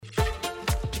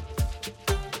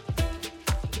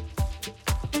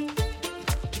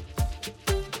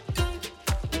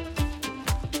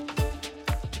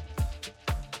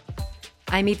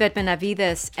I'm Yvette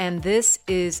Benavides, and this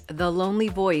is The Lonely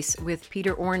Voice with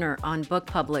Peter Orner on Book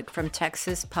Public from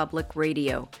Texas Public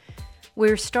Radio.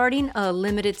 We're starting a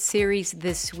limited series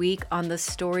this week on the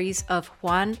stories of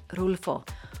Juan Rulfo.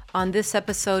 On this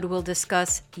episode, we'll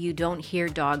discuss You Don't Hear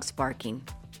Dogs Barking.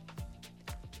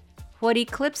 What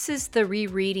eclipses the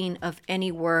rereading of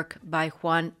any work by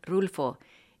Juan Rulfo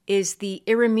is the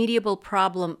irremediable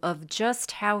problem of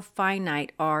just how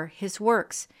finite are his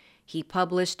works. He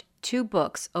published 2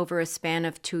 books over a span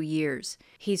of 2 years.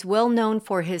 He's well known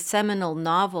for his seminal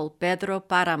novel Pedro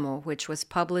Páramo, which was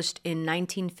published in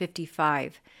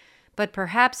 1955. But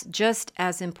perhaps just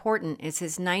as important is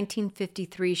his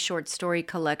 1953 short story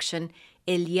collection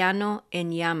El Llano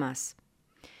en Llamas.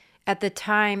 At the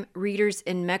time, readers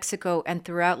in Mexico and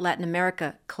throughout Latin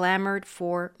America clamored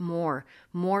for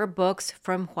more books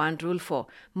from Juan Rulfo,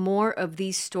 more of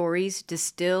these stories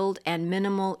distilled and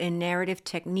minimal in narrative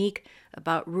technique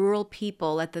about rural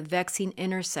people at the vexing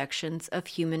intersections of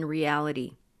human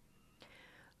reality.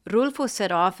 Rulfo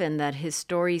said often that his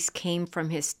stories came from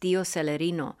his tío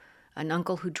Celerino, an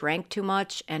uncle who drank too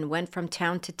much and went from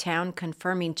town to town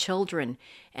confirming children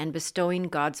and bestowing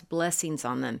God's blessings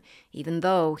on them, even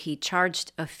though he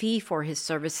charged a fee for his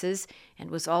services and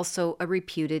was also a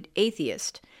reputed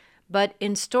atheist. But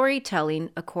in storytelling,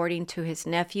 according to his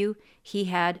nephew, he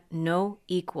had no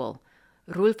equal.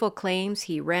 Rulfo claims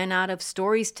he ran out of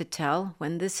stories to tell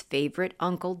when this favorite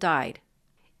uncle died.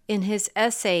 In his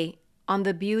essay On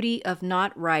the Beauty of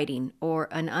Not Writing, or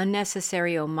An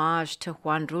Unnecessary Homage to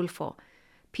Juan Rulfo,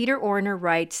 Peter Orner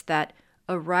writes that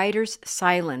a writer's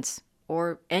silence,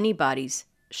 or anybody's,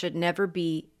 should never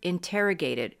be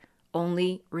interrogated,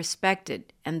 only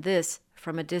respected, and this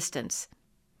from a distance.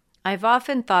 I've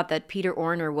often thought that Peter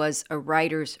Orner was a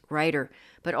writer's writer,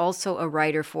 but also a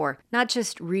writer for not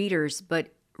just readers, but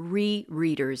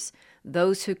rereaders,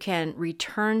 those who can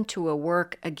return to a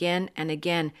work again and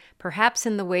again, perhaps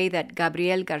in the way that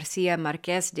Gabriel Garcia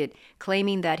Marquez did,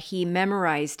 claiming that he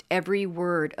memorized every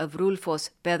word of Rulfo's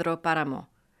Pedro Páramo.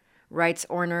 Writes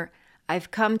Orner,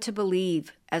 I've come to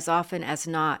believe, as often as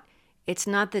not, it's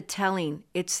not the telling,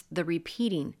 it's the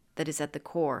repeating that is at the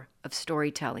core of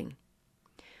storytelling.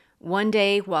 One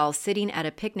day, while sitting at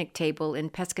a picnic table in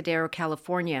Pescadero,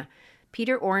 California,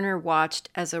 Peter Orner watched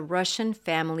as a Russian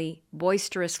family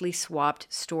boisterously swapped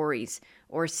stories,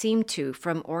 or seemed to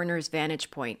from Orner's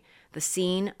vantage point, the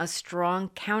scene a strong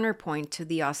counterpoint to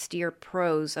the austere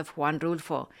prose of Juan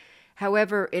Rulfo.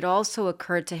 However, it also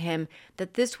occurred to him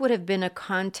that this would have been a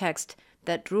context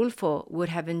that Rulfo would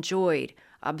have enjoyed,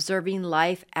 observing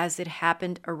life as it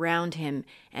happened around him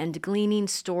and gleaning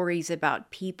stories about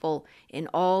people in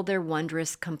all their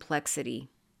wondrous complexity.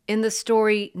 In the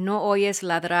story No oyes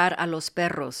ladrar a los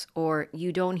perros, or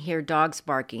You Don't Hear Dogs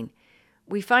Barking,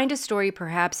 we find a story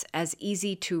perhaps as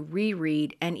easy to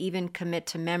reread and even commit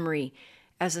to memory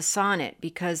as a sonnet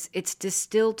because it's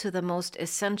distilled to the most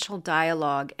essential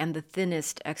dialogue and the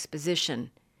thinnest exposition.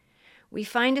 We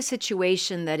find a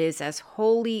situation that is as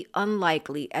wholly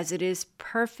unlikely as it is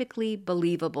perfectly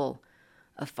believable.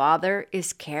 A father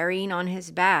is carrying on his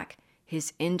back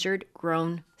his injured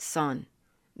grown son.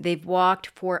 They've walked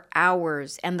for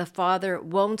hours, and the father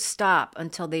won't stop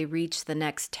until they reach the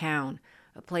next town,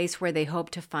 a place where they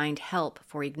hope to find help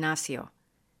for Ignacio.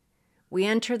 We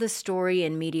enter the story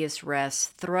in medias res,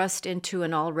 thrust into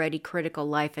an already critical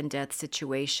life and death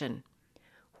situation.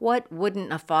 What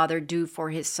wouldn't a father do for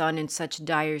his son in such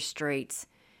dire straits?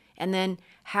 And then,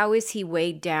 how is he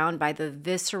weighed down by the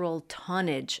visceral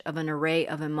tonnage of an array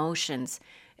of emotions,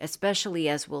 especially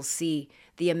as we'll see,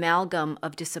 the amalgam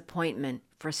of disappointment,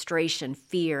 frustration,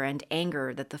 fear, and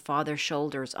anger that the father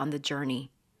shoulders on the journey?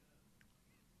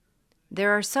 There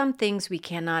are some things we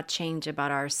cannot change about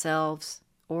ourselves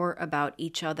or about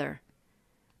each other.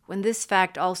 When this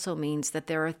fact also means that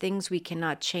there are things we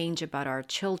cannot change about our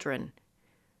children,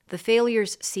 the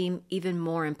failures seem even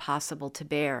more impossible to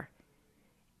bear.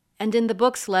 And in the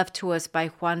books left to us by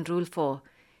Juan Rulfo,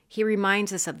 he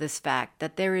reminds us of this fact,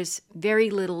 that there is very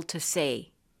little to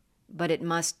say, but it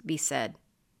must be said.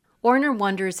 Orner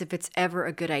wonders if it's ever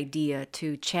a good idea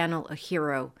to channel a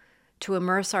hero, to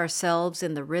immerse ourselves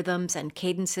in the rhythms and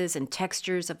cadences and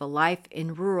textures of a life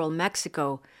in rural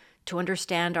Mexico, to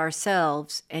understand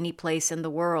ourselves any place in the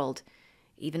world,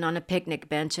 even on a picnic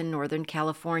bench in Northern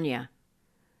California.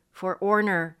 For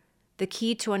Orner, the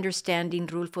key to understanding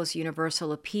Rulfo's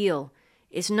universal appeal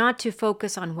is not to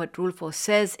focus on what Rulfo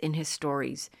says in his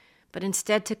stories, but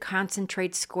instead to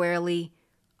concentrate squarely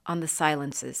on the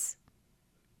silences.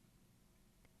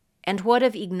 And what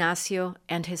of Ignacio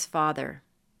and his father?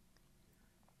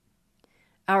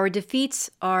 Our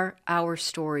defeats are our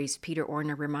stories, Peter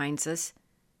Orner reminds us.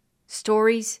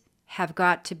 Stories have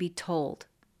got to be told.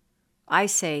 I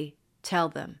say, tell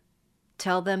them.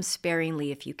 Tell them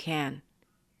sparingly if you can,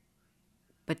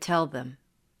 but tell them.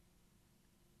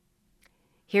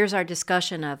 Here's our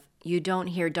discussion of You Don't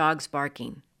Hear Dogs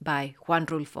Barking by Juan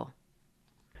Rulfo.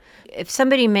 If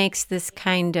somebody makes this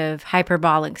kind of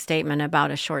hyperbolic statement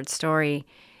about a short story,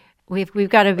 we've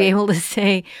got to be able to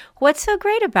say, what's so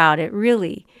great about it,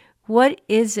 really? What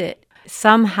is it?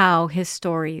 Somehow his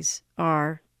stories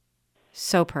are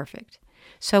so perfect.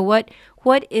 So what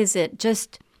is it,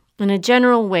 just in a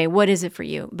general way, what is it for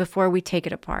you before we take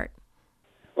it apart?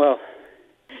 Well,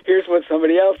 here's what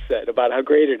somebody else said about how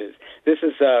great it is. This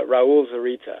is Raul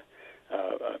Zurita,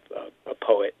 a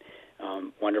poet,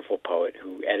 wonderful poet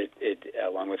who edited,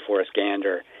 along with Forrest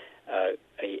Gander,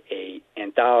 a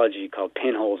anthology called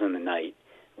Pinholes in the Night,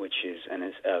 which is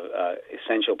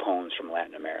essential poems from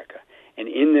Latin America. And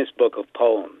in this book of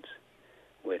poems,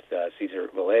 with Cesar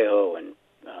Vallejo and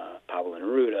Pablo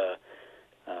Neruda,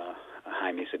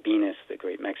 Jaime Sabines, the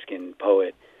great Mexican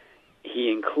poet,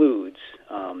 he includes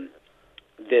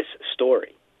this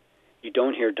story. You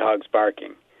Don't Hear Dogs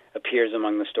Barking appears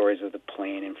among the stories of The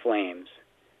Plain in Flames,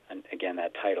 and again,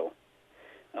 that title,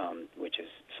 which is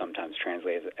sometimes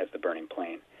translated as The Burning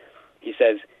Plain. He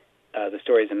says, the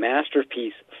story is a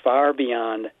masterpiece far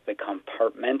beyond the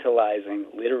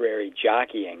compartmentalizing literary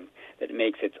jockeying that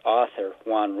makes its author,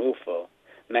 Juan Rulfo,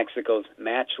 Mexico's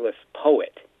matchless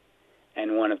poet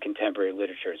and one of contemporary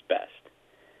literature's best.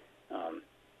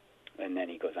 And then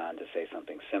he goes on to say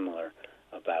something similar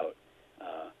about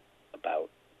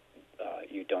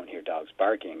You Don't Hear Dogs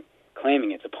Barking,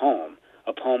 claiming it's a poem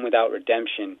without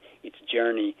redemption, its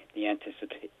journey, the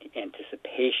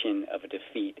anticipation of a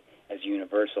defeat as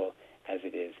universal as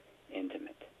it is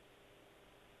intimate.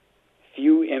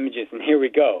 Few images, and here we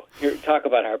go. Here, talk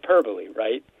about hyperbole,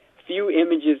 right? Few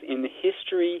images in the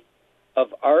history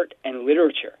of art and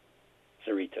literature,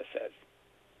 Zurita says,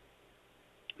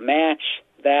 match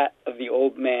that of the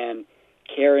old man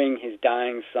carrying his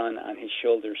dying son on his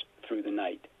shoulders through the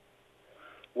night.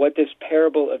 What this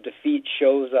parable of defeat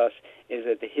shows us is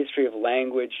that the history of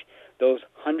language, those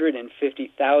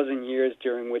 150,000 years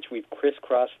during which we've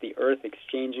crisscrossed the earth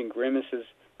exchanging grimaces,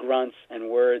 grunts, and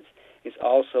words, is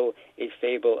also a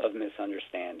fable of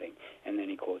misunderstanding. And then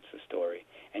he quotes the story.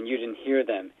 And you didn't hear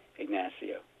them,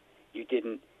 Ignacio. You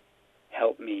didn't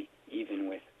help me even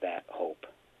with that hope.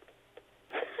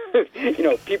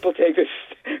 People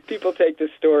take this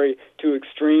story to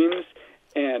extremes,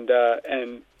 and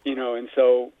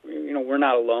so we're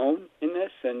not alone in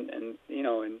this, and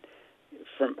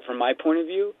from my point of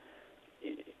view,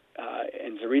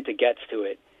 and Zurita gets to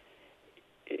it.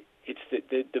 It's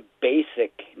the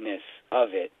basicness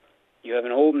of it. You have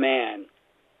an old man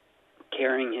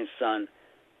carrying his son,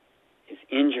 his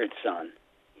injured son.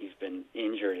 He's been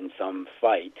injured in some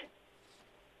fight,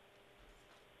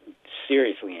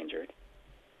 seriously injured,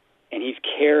 and he's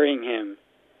carrying him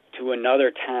to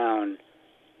another town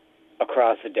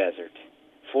across the desert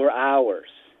for hours.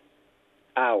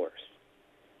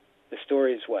 The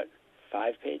story is,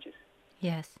 5 pages?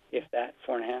 Yes. If that,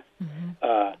 4.5?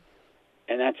 Mm-hmm.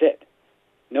 And that's it.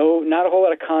 No, not a whole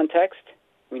lot of context.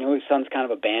 We know his son's kind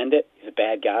of a bandit. He's a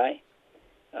bad guy.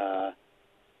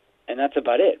 And that's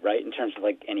about it, right, in terms of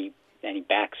any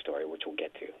backstory, which we'll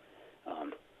get to.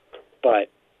 But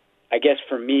I guess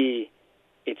for me,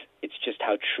 it's just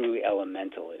how truly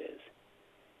elemental it is.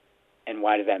 And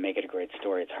why does that make it a great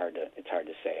story? It's hard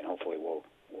to say, and hopefully we'll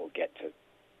get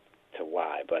to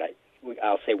why. But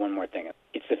I'll say one more thing.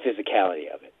 It's the physicality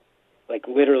of it.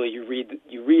 Literally, you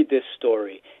read this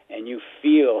story, and you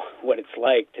feel what it's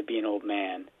like to be an old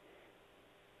man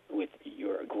with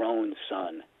your grown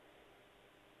son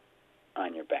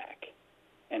on your back.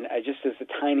 And I just, as a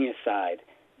tiny aside,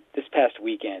 this past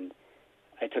weekend,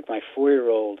 I took my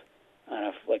 4-year-old on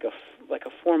a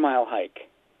 4-mile hike,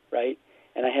 right?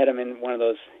 And I had him in one of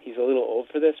those. He's a little old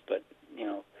for this, but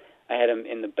I had him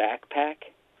in the backpack,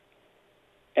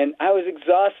 and I was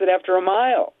exhausted after a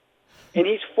mile, and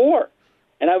he's 4.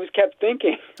 And I was kept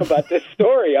thinking about this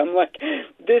story. I'm like,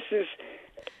 this is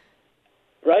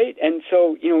right. And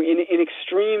so, in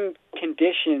extreme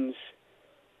conditions,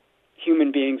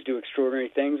 human beings do extraordinary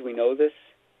things. We know this,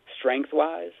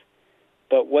 strength-wise.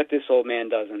 But what this old man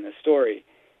does in this story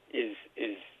is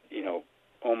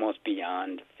almost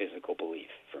beyond physical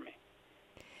belief for me.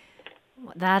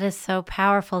 That is so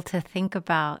powerful to think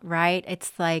about, right?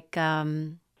 It's like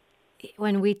when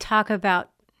we talk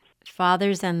about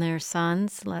fathers and their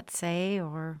sons, let's say,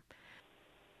 or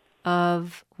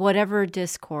of whatever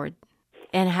discord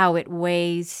and how it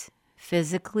weighs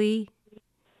physically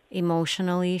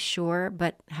emotionally, sure,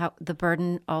 but how the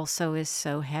burden also is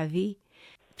so heavy,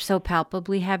 so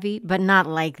palpably heavy, but not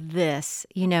like this,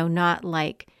 not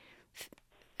like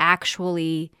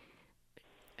actually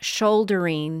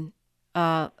shouldering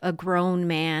a grown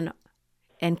man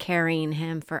and carrying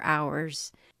him for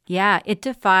hours. Yeah, it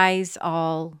defies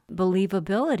all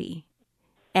believability.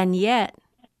 And yet,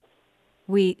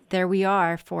 there we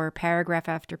are for paragraph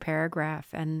after paragraph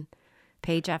and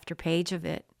page after page of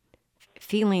it,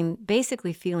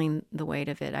 basically feeling the weight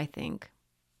of it, I think.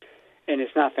 And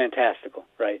it's not fantastical,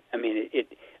 right? I mean,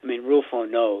 Rulfo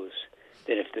knows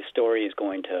that if the story is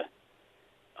going to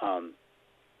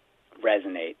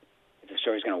resonate, if the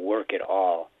story is going to work at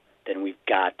all, then we've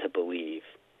got to believe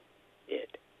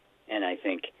it. And I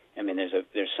think,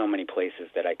 there's so many places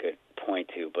that I could point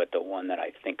to, but the one that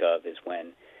I think of is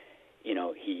when,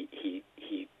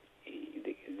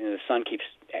 the son keeps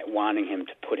wanting him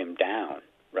to put him down,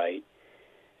 right?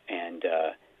 And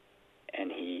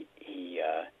he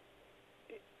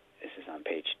this is on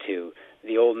page 2.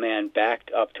 The old man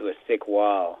backed up to a thick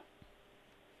wall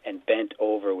and bent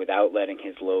over without letting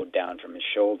his load down from his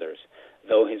shoulders.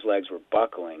 Though his legs were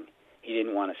buckling, he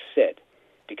didn't want to sit,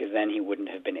 because then he wouldn't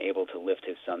have been able to lift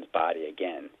his son's body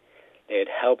again. They had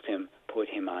helped him put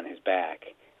him on his back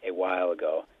a while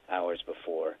ago, hours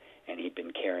before, and he'd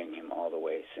been carrying him all the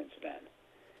way since then.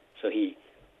 So he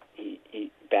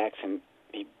backs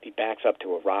up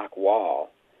to a rock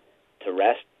wall to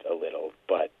rest a little,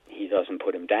 but he doesn't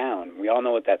put him down. We all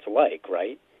know what that's like,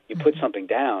 right? You put something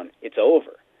down, it's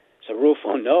over. So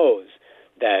Rulfo knows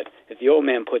that if the old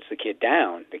man puts the kid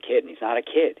down, and he's not a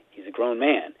kid, he's a grown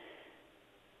man,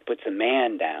 puts the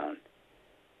man down,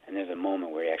 and there's a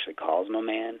moment where he actually calls him a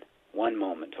man, one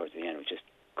moment towards the end, which just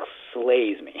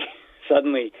slays me.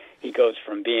 Suddenly he goes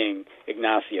from being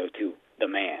Ignacio to the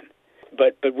man.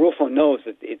 But Rulfo knows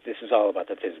that this is all about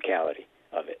the physicality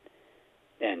of it.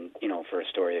 And, for a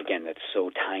story, again, that's so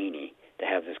tiny, to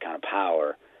have this kind of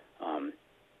power,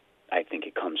 I think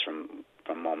it comes from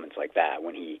moments like that,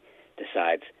 when he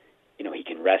decides, he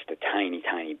can rest a tiny,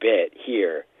 tiny bit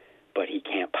here, but he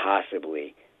can't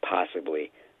possibly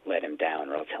let him down,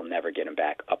 or else he'll never get him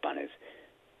back up on his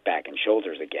back and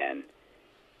shoulders again,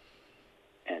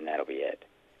 and that'll be it.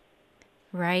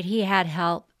 Right. He had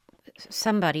help.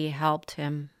 Somebody helped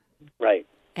him. Right.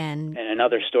 And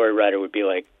another story writer would be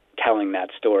like telling that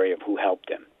story of who helped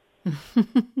him.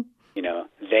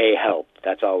 They helped.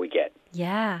 That's all we get.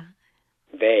 Yeah.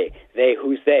 They,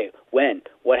 who's they? When?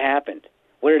 What happened?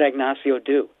 What did Ignacio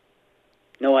do?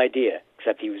 No idea,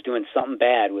 except he was doing something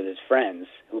bad with his friends,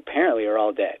 who apparently are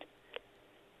all dead.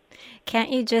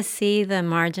 Can't you just see the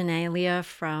marginalia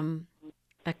from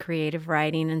a creative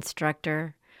writing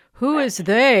instructor? Who is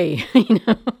they?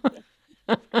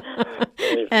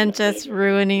 And just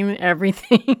ruining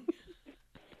everything.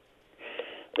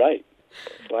 Right.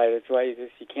 That's why you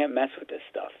can't mess with this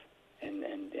stuff. And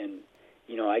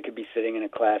I could be sitting in a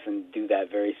class and do that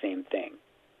very same thing.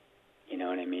 You know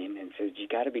what I mean? And so you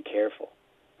got to be careful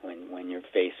when you're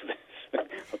faced with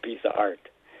a piece of art.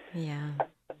 Yeah.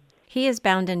 He is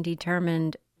bound and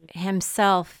determined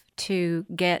himself to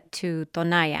get to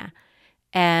Tonaya.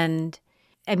 And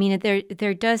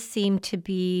there does seem to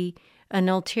be an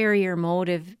ulterior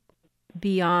motive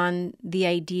beyond the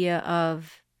idea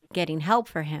of getting help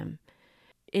for him.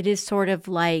 It is sort of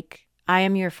like, I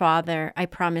am your father. I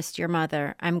promised your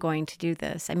mother I'm going to do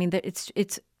this.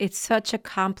 It's such a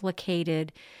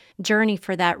complicated journey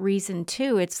for that reason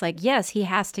too. It's like, yes, he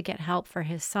has to get help for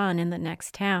his son in the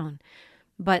next town,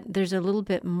 but there's a little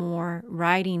bit more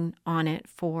writing on it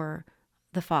for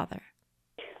the father.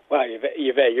 Wow,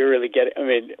 Yvette, you're really getting.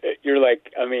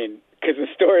 Because the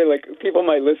story, like, people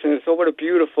might listen and say, "Oh, what a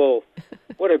beautiful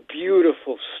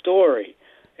story."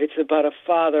 It's about a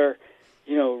father,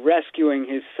 rescuing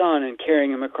his son and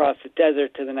carrying him across the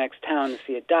desert to the next town to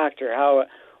see a doctor.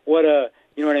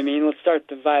 You know what I mean? Let's start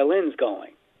the violins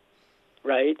going,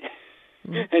 right?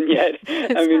 And yet,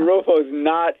 Rulfo's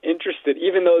not interested,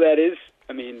 even though that is,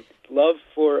 love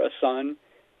for a son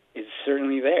is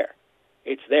certainly there.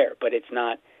 It's there, but it's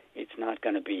not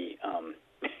going to be,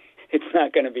 it's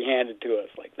not going to be handed to us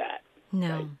like that. No,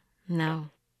 right? No.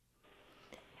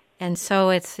 And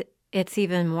so it's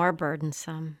even more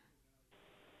burdensome.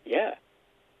 Yeah,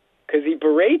 because he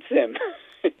berates him.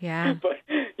 Yeah. But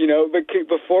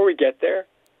before we get there,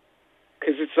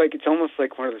 because it's almost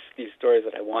like one of these stories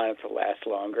that I wanted to last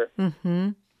longer.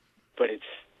 Mm-hmm. But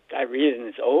I read it and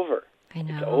it's over. I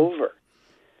know. It's over.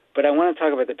 But I want to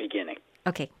talk about the beginning.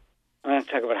 Okay. I want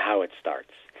to talk about how it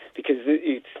starts, because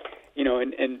it's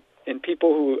and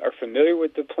people who are familiar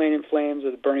with the Plane in Flames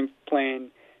or the Burning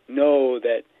Plain know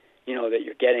that that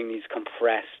you're getting these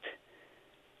compressed,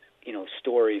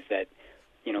 stories that,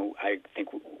 I think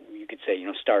you could say,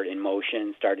 start in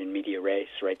motion, start in media res,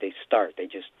 right?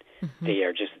 They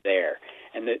are just there.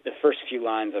 And the first few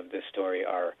lines of this story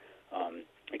are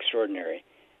extraordinary,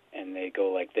 and they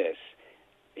go like this.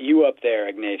 You up there,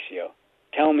 Ignacio,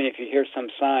 tell me if you hear some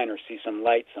sign or see some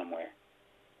light somewhere.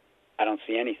 I don't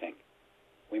see anything.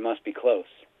 We must be close.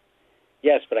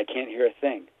 Yes, but I can't hear a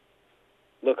thing.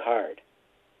 Look hard.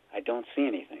 I don't see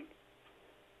anything.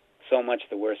 So much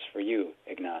the worse for you,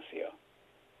 Ignacio.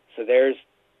 So there's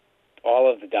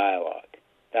all of the dialogue.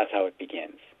 That's how it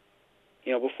begins.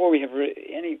 Before we have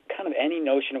any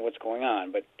notion of what's going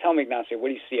on, but tell me, Ignacio, what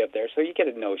do you see up there? So you get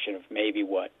a notion of maybe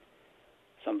what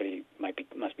somebody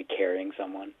must be carrying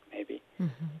someone, maybe.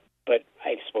 Mm-hmm. But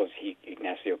I suppose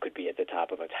Ignacio could be at the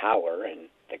top of a tower, and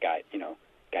the guy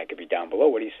could be down below.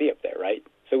 What do you see up there, right?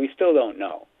 So we still don't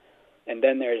know. And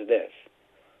then there's this.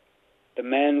 The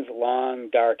men's long,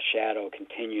 dark shadow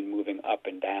continued moving up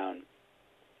and down,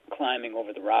 climbing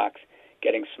over the rocks,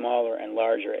 getting smaller and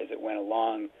larger as it went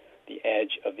along the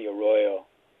edge of the arroyo.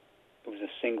 It was a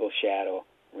single shadow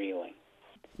reeling.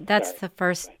 That's the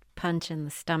first punch in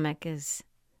the stomach, is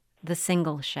the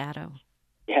single shadow.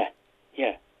 Yeah.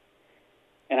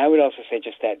 And I would also say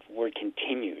just that word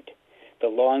continued. The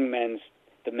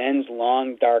men's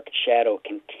long, dark shadow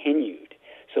continued.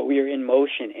 So we are in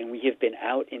motion, and we have been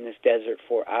out in this desert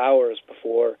for hours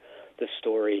before the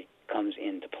story comes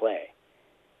into play.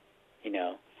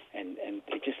 And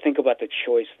just think about the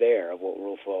choice there of what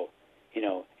Rulfo,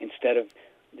 instead of,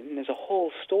 there's a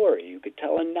whole story. You could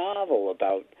tell a novel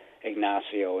about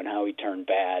Ignacio and how he turned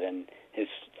bad, and his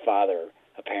father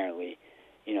apparently,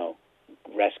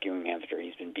 rescuing him after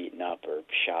he's been beaten up or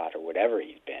shot or whatever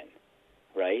he's been,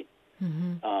 right?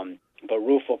 Mm-hmm. But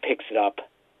Rulfo picks it up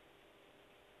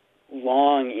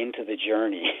long into the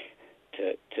journey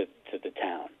to the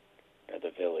town or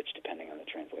the village, depending on the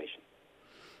translation.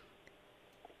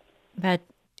 But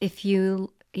if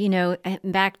you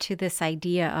back to this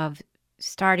idea of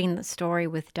starting the story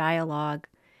with dialogue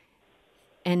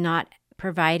and not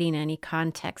providing any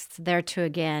context, there too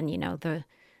again,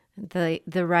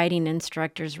 the writing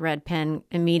instructor's red pen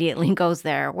immediately goes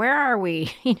there. Where are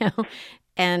we?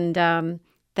 And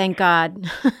thank God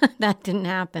that didn't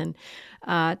happen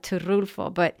to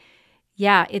Rulfo. But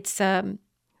yeah, it's and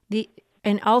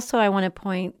also I want to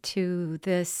point to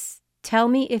this. Tell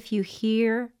me if you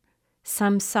hear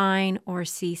some sign or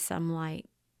see some light.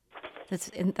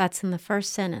 That's in the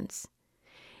first sentence.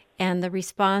 And the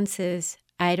response is,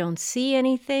 I don't see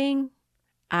anything.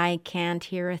 I can't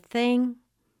hear a thing.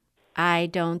 I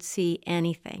don't see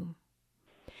anything.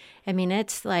 I mean,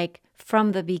 it's like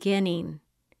from the beginning,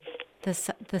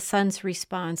 the son's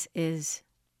response is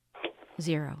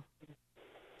 0.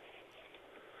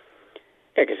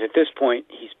 Yeah, because at this point,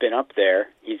 he's been up there,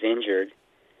 he's injured,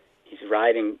 he's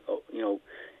riding,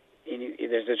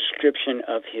 there's a description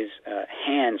of his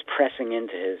hands pressing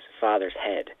into his father's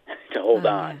head to hold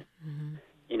on, yeah. Mm-hmm.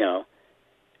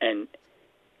 And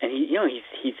he's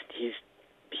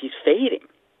fading,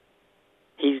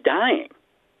 he's dying,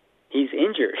 he's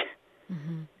injured,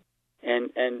 mm-hmm.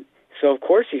 and so of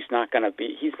course it's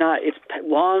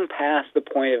long past the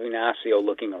point of Ignacio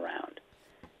looking around,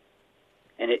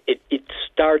 and it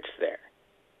starts there,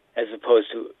 as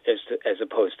opposed to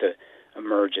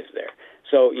emerges there.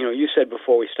 So, you said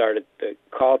before we started the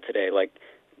call today, like,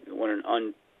 what an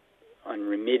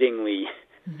unremittingly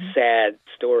mm-hmm. sad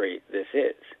story this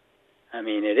is. I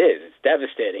mean, it is. It's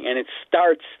devastating, and it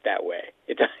starts that way.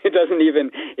 It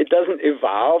doesn't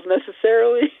evolve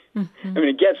necessarily. Mm-hmm. I mean,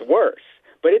 it gets worse,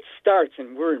 but it starts,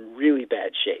 and we're in really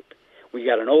bad shape. We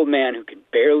got an old man who can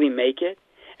barely make it,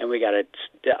 and we got a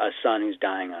son who's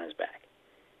dying on his back.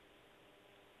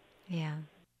 Yeah.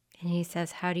 And he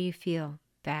says, how do you feel?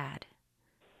 Bad.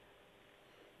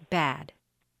 Bad.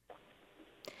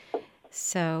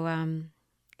 So,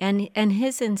 and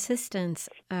his insistence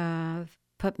of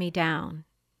put me down,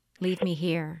 leave me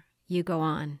here, you go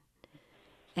on.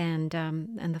 And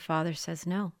the father says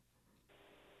no.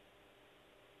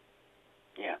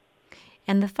 Yeah.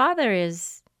 And the father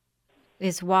is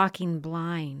walking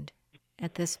blind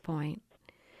at this point.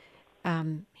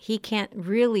 He can't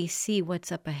really see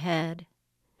what's up ahead.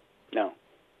 No.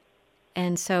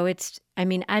 And so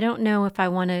I don't know if I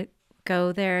want to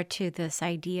go there to this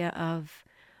idea of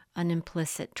an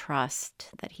implicit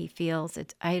trust that he feels.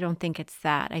 I don't think it's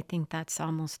that. I think that's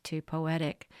almost too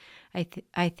poetic.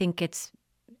 I think it's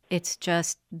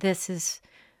just, this is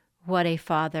what a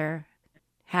father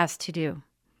has to do.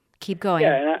 Keep going.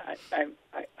 Yeah, and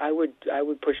I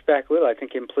would push back a little. I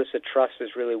think implicit trust is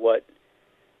really what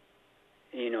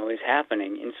is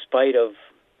happening in spite of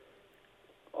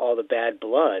all the bad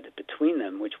blood between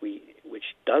them, which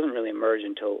doesn't really emerge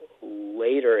until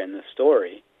later in the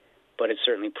story, but it's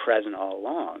certainly present all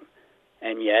along.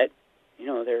 And yet,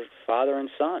 they're father and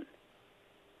son.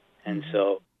 And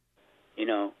so, he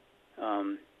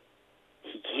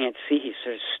can't see. He's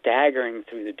sort of staggering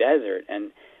through the desert.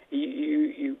 And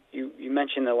you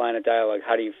mentioned the line of dialogue,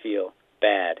 "How do you feel?"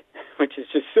 "Bad," which is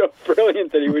just so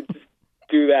brilliant that he would just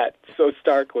do that so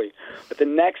starkly. But the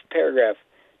next paragraph,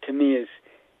 to me, is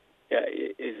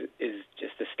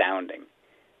just astounding.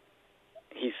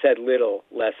 He said little,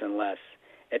 less and less.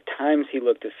 At times he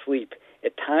looked asleep.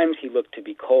 At times he looked to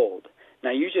be cold.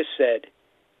 Now, you just said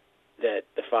that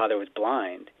the father was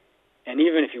blind. And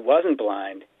even if he wasn't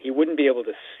blind, he wouldn't be able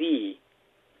to see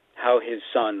how his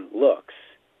son looks.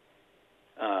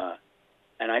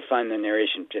 And I find the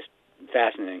narration just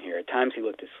fascinating here. At times he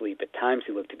looked asleep. At times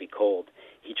he looked to be cold.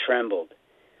 He trembled.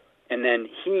 And then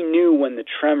he knew when the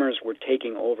tremors were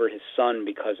taking over his son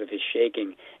because of his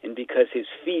shaking and because his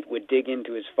feet would dig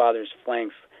into his father's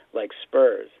flanks like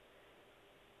spurs.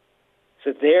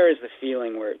 So there is the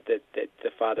feeling where that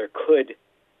the father could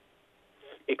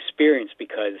experience,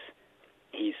 because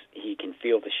he can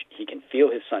feel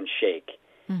his son shake,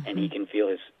 and he can feel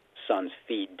his son's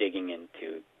feet digging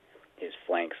into his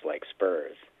flanks like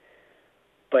spurs.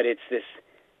 But it's this,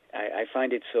 I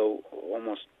find it so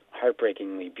almost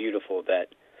heartbreakingly beautiful that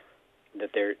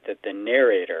the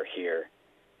narrator here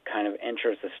kind of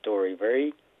enters the story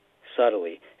very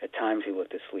subtly. At times he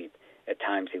looked asleep. At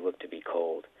times he looked to be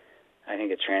cold. I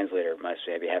think a translator must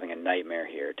be having a nightmare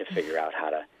here to figure out how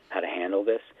to handle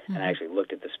this. And I actually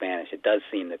looked at the Spanish. It does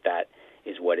seem that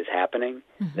is what is happening,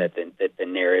 that the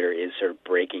narrator is sort of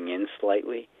breaking in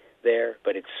slightly there,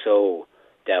 but it's so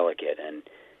delicate, and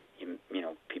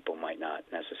people might not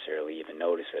necessarily even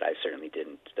notice it. I certainly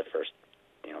didn't the first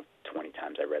 20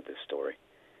 times I read this story.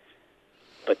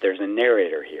 But there's a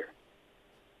narrator here.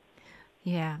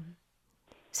 Yeah.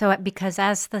 So because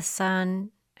as the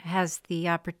son has the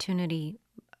opportunity,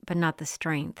 but not the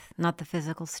strength, not the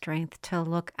physical strength, to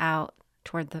look out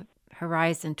toward the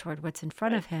horizon, toward what's in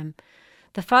front of him,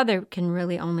 the father can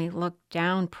really only look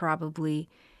down, probably.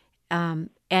 And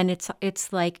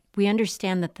it's like we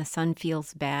understand that the son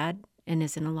feels bad and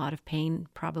is in a lot of pain,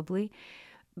 probably.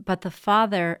 But the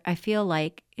father, I feel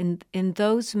like in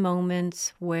those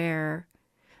moments where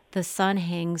the son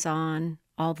hangs on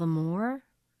all the more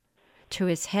to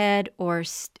his head or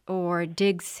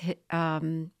digs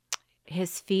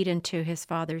his feet into his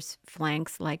father's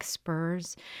flanks like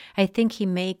spurs, I think he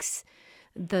makes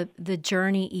the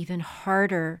journey even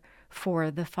harder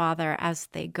for the father as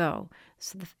they go.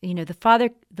 So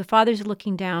the father's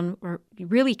looking down, or you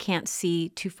really can't see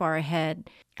too far ahead,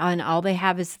 and all they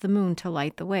have is the moon to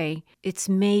light the way. It's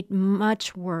made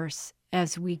much worse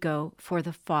as we go for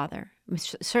the father.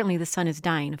 Certainly the son is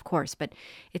dying, of course, but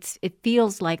it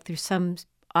feels like through some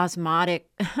osmotic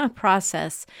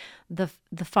process, the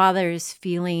father is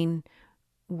feeling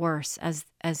worse as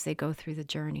they go through the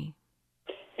journey.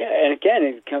 Yeah, and again,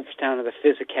 it comes down to the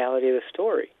physicality of the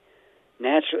story.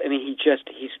 Naturally, I mean,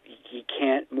 he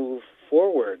can't move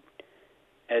forward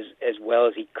as well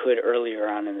as he could earlier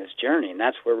on in this journey, and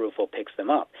that's where Rufo picks them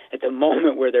up at the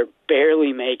moment where they're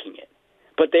barely making it,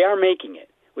 but they are making it,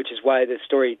 which is why the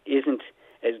story isn't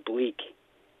as bleak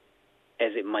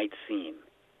as it might seem.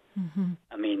 Mm-hmm.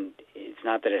 I mean, it's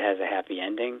not that it has a happy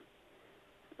ending,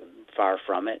 far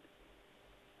from it,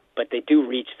 but they do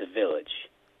reach the village,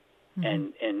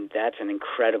 mm-hmm. and that's an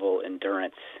incredible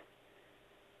endurance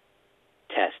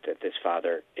test that this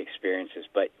father experiences.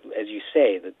 But as you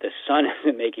say, that the son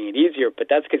isn't making it easier, but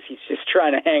that's because he's just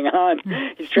trying to hang on.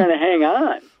 Mm-hmm. He's trying to hang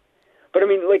on. But I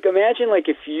mean, imagine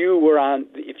if you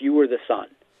were the son,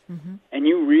 mm-hmm. and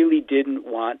you really didn't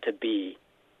want this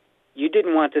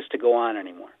to go on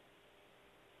anymore.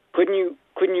 Couldn't you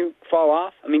fall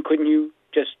off? I mean, couldn't you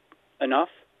just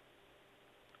let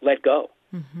go?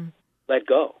 Mm-hmm. Let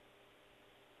go.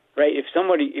 Right?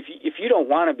 If you don't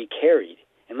want to be carried,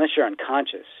 unless you're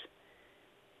unconscious,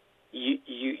 you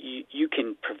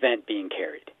can prevent being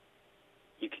carried.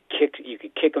 You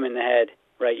could kick them in the head,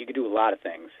 right? You could do a lot of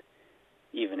things,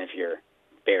 even if you're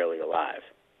barely alive.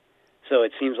 So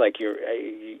it seems like you're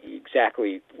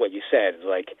exactly what you said. It's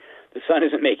like the son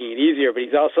isn't making it easier, but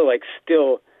he's also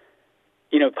still,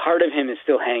 part of him is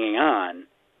still hanging on.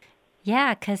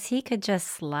 Yeah, because he could just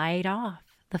slide off.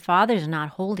 The father's not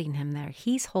holding him there.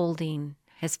 He's holding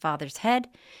his father's head,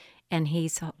 and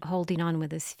he's holding on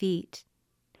with his feet.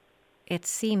 It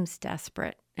seems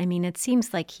desperate. I mean, it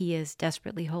seems like he is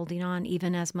desperately holding on,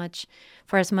 even as much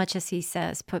as he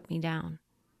says, "Put me down."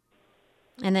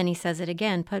 And then he says it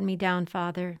again, put me down,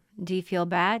 Father. Do you feel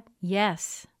bad?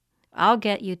 Yes. I'll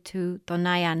get you to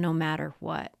Tonaya no matter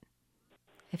what.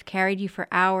 I've carried you for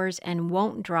hours and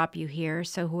won't drop you here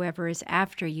so whoever is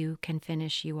after you can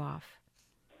finish you off.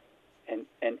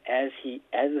 And as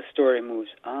the story moves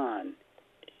on,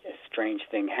 a strange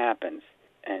thing happens.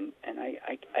 And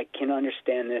I can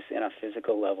understand this in a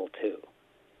physical level too.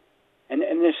 And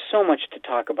there's so much to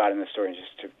talk about in the story,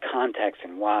 just to context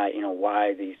and why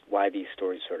these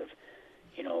stories sort of,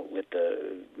 lit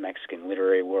the Mexican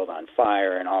literary world on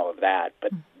fire and all of that.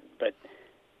 But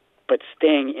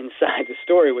staying inside the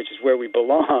story, which is where we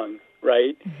belong,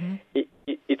 right? Mm-hmm.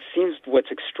 It seems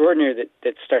what's extraordinary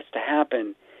that starts to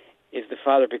happen is the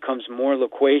father becomes more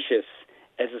loquacious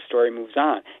as the story moves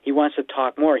on. He wants to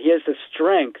talk more. He has the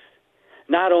strength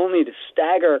not only to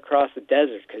stagger across the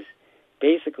desert, because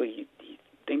basically he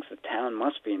thinks the town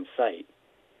must be in sight.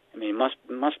 I mean,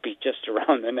 it must be just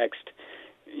around the next,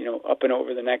 up and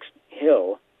over the next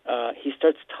hill. He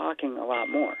starts talking a lot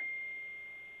more.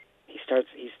 He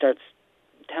starts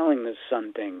telling the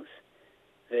son things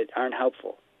that aren't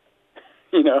helpful,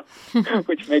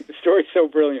 which make the story so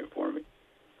brilliant for me.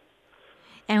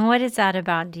 And what is that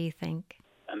about, do you think?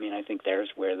 I mean, I think there's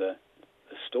where the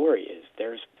story is.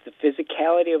 There's the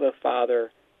physicality of a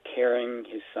father carrying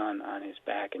his son on his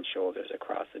back and shoulders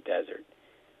across the desert.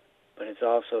 But it's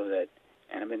also that,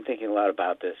 and I've been thinking a lot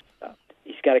about this,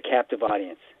 he's got a captive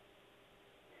audience.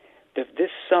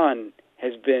 This son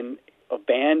has been a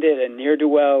bandit, a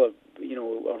ne'er-do-well,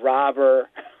 a robber,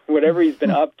 whatever he's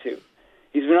been up to.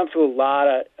 He's been up to a lot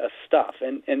of stuff,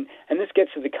 and this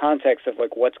gets to the context of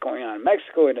like what's going on in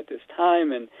Mexico and at this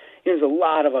time, and there's a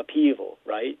lot of upheaval,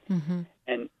 right? Mm-hmm.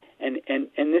 And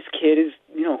this kid is,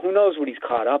 who knows what he's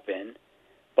caught up in,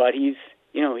 but he's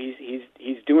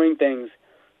doing things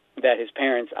that his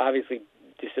parents obviously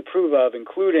disapprove of,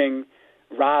 including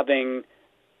robbing,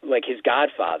 like his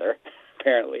godfather,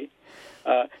 apparently.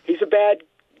 He's a bad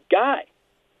guy,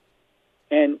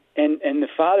 and the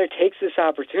father takes this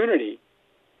opportunity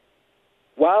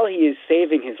while he is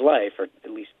saving his life, or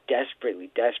at least desperately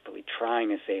trying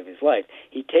to save his life.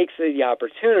 He takes the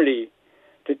opportunity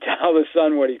to tell the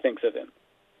son what he thinks of him,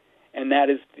 and that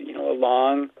is a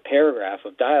long paragraph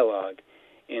of dialogue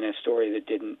in a story that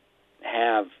didn't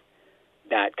have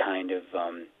that kind of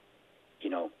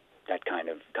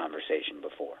conversation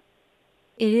before.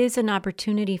 It is an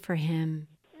opportunity for him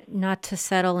not to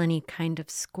settle any kind of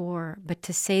score, but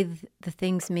to say the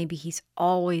things maybe he's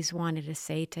always wanted to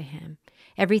say to him.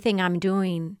 Everything I'm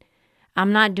doing,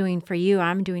 I'm not doing for you,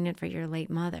 I'm doing it for your late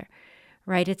mother,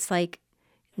 right? It's like,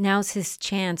 now's his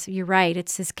chance. You're right.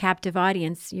 It's his captive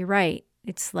audience. You're right.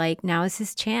 It's like, now is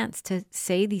his chance to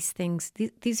say these things.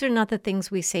 These are not the things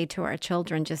we say to our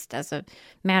children just as a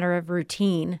matter of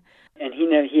routine. And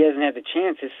he hasn't had the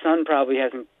chance. His son probably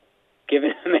hasn't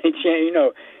given him any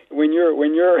chance. When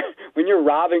you're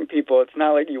robbing people, it's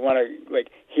not like you want to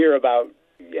hear about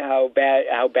how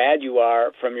bad you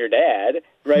are from your dad,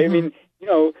 right? Mm-hmm. I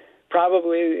mean,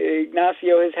 probably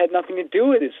Ignacio has had nothing to do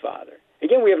with his father.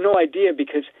 Again, we have no idea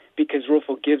because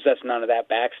Rulfo gives us none of that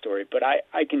backstory. But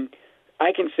I can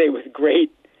say with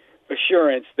great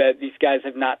assurance that these guys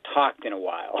have not talked in a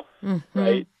while, mm-hmm.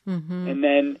 right? Mm-hmm. And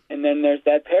then there's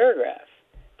that paragraph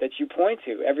that you point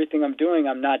to. Everything I'm doing,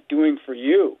 I'm not doing for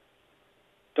you.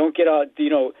 Don't get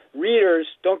readers,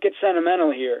 don't get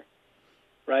sentimental here,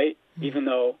 right? Mm-hmm. Even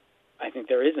though I think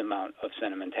there is an amount of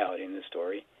sentimentality in this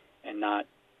story, and not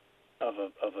of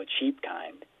a cheap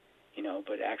kind,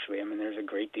 but actually, I mean, there's a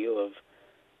great deal of,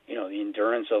 the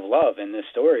endurance of love in this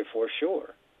story for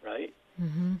sure, right?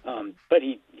 Mm-hmm. But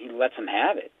he lets him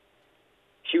have it.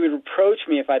 She would reproach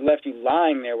me if I'd left you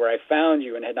lying there where I found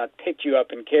you and had not picked you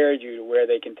up and carried you to where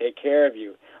they can take care of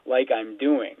you, like I'm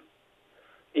doing.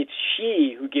 It's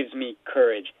she who gives me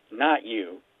courage, not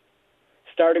you.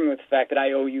 Starting with the fact that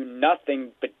I owe you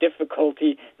nothing but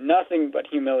difficulty, nothing but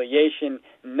humiliation,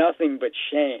 nothing but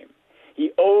shame.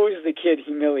 He owes the kid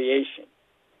humiliation.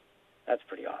 That's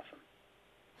pretty awesome.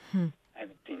 I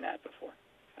haven't seen that before.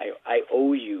 I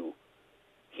owe you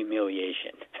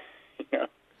humiliation.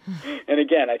 And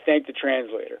again, I thank the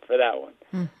translator for that one.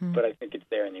 Mm-hmm. But I think it's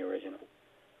there in the original.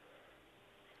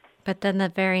 But then the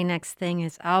very next thing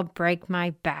is, I'll break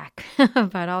my back,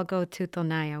 but I'll go to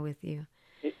Tonaya with you.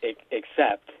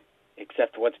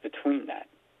 Except what's between that?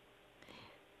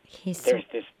 There's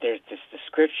this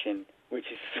description which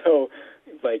is so,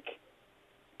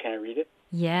 can I read it?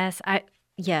 Yes.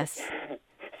 Yes.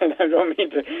 And I don't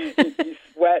mean to. He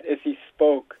sweat as he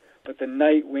spoke, but the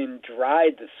night wind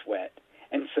dried the sweat,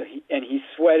 and so he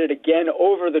sweated again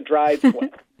over the dried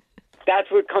sweat. That's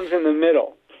what comes in the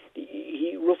middle.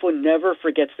 Rufo never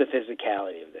forgets the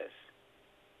physicality of this,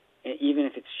 and even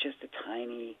if it's just a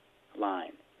tiny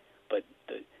line. But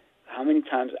how many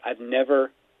times I've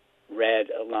never read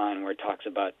a line where it talks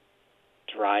about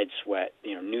dried sweat,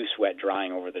 new sweat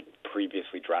drying over the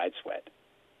previously dried sweat.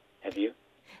 Have you?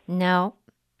 No.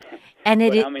 And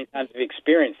how many times have you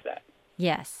experienced that?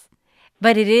 Yes.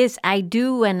 But it is, I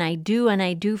do and I do and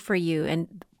I do for you,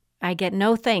 and I get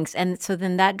no thanks. And so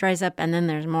then that dries up and then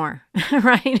there's more,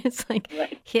 right? It's like,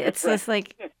 it's just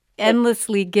like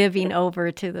endlessly giving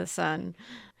over to the sun.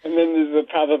 And then there's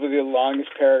probably the longest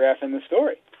paragraph in the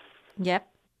story. Yep.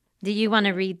 Do you want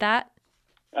to read that?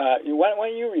 Why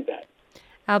don't you read that?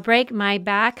 I'll break my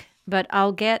back, but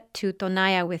I'll get to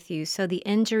Tonaya with you so the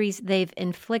injuries they've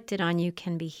inflicted on you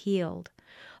can be healed.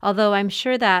 Although I'm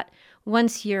sure that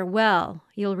once you're well,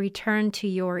 you'll return to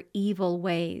your evil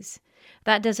ways.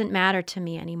 That doesn't matter to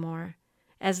me anymore.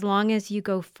 As long as you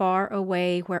go far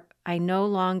away where I no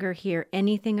longer hear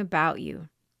anything about you.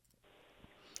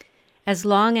 As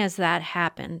long as that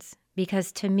happens,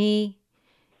 because to me,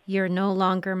 you're no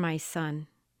longer my son.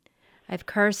 I've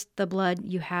cursed the blood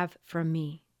you have from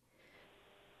me.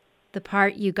 The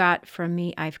part you got from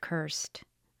me I've cursed.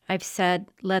 I've said,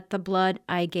 let the blood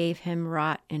I gave him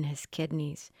rot in his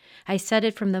kidneys. I said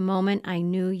it from the moment I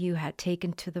knew you had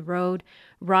taken to the road,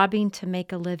 robbing to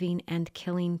make a living and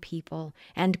killing people,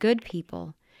 and good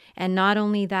people. And not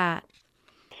only that,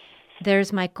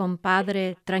 there's my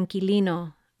compadre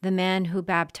Tranquilino, the man who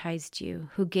baptized you,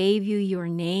 who gave you your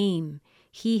name.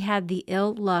 He had the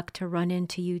ill luck to run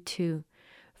into you too.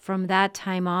 From that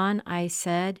time on, I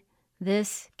said,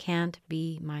 this can't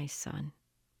be my son.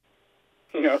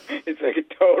 It's like a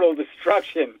total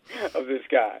destruction of this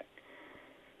guy.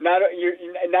 Not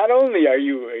only are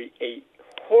you a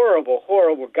horrible,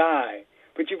 horrible guy,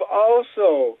 but you've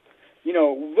also,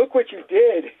 look what you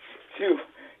did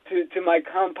to my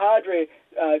compadre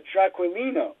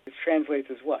Tranquilino, which translates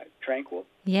as what? Tranquil?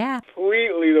 Yeah.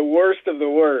 Completely the worst of the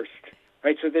worst,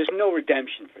 right? So there's no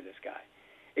redemption for this guy,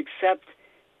 except,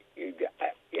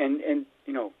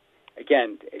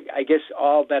 again, I guess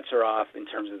all bets are off in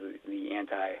terms of the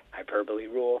anti-hyperbole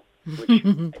rule, which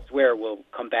I swear will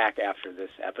come back after this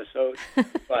episode.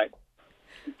 But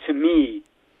to me,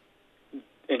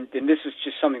 and this is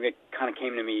just something that kind of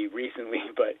came to me recently,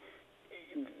 but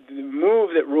the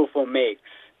move that Rufo makes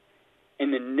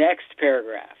in the next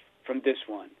paragraph from this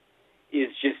one is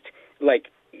just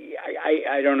like,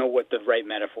 I don't know what the right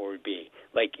metaphor would be.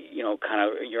 Like, kind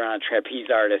of you're on a trapeze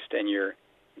artist and you're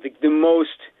the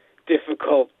most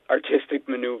difficult artistic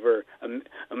maneuver.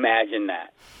 Imagine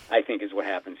that, I think, is what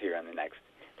happens here on the next.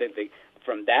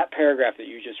 From that paragraph that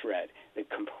you just read, the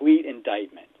complete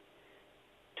indictment,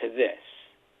 to this.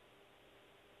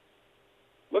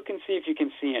 Look and see if you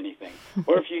can see anything.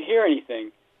 Or if you hear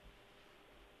anything,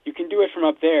 you can do it from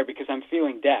up there because I'm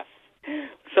feeling deaf.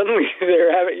 Suddenly,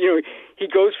 he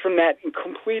goes from that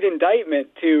complete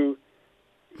indictment to,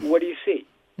 what do you see?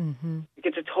 Mm-hmm. It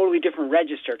gets a totally different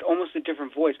register, almost a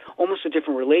different voice, almost a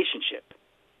different relationship,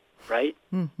 right?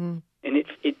 Mm-hmm. And it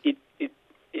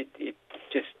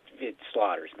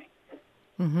slaughters me.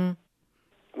 Mm-hmm.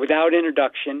 Without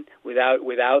introduction, without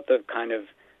the kind of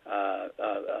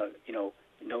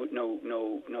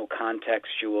no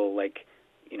contextual, like,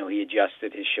 he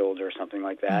adjusted his shoulder or something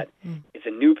like that. Mm-hmm. It's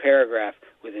a new paragraph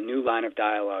with a new line of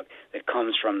dialogue that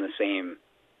comes from the same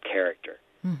character,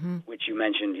 mm-hmm. which you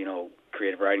mentioned,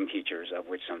 creative writing teachers, of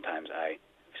which sometimes I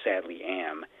sadly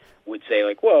am, would say,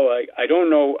 like, well, I don't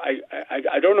know,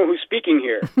 I don't know who's speaking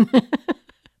here.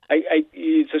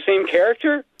 It's the same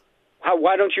character?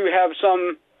 Why don't you have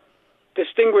some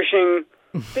distinguishing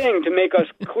thing to make us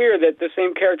clear that the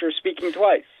same character is speaking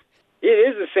twice? It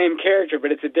is the same character,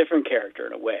 but it's a different character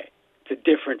in a way. It's a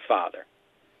different father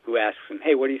who asks him,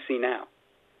 hey, what do you see now?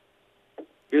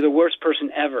 You're the worst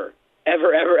person ever,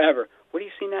 ever, ever, ever. What do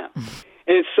you see now?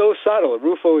 And it's so subtle.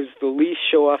 Rufo is the least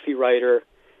show-offy writer.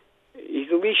 He's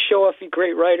the least show-offy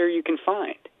great writer you can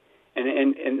find.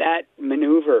 And that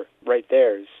maneuver right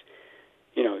there is,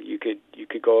 you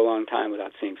could go a long time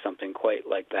without seeing something quite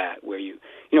like that, where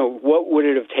what would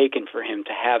it have taken for him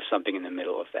to have something in the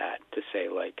middle of that, to say,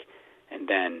 like, and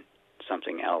then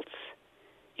something else,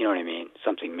 you know what I mean?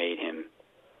 Something made him,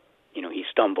 he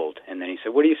stumbled, and then he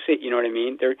said, what do you see? You know what I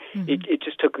mean? Mm-hmm. It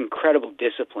just took incredible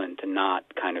discipline to not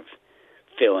kind of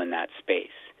fill in that space.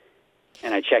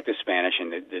 And I checked the Spanish,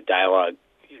 and the dialogue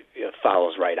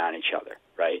follows right on each other,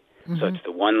 right? Mm-hmm. So it's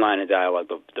the one line of dialogue,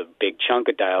 the big chunk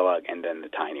of dialogue, and then the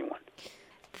tiny one.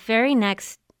 The very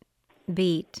next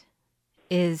beat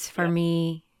is, for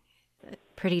me,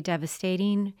 pretty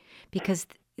devastating, because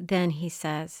then he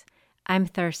says, I'm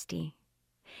thirsty.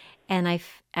 And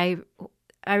I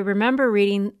remember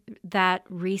reading that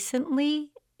recently,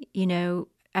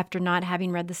 after not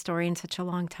having read the story in such a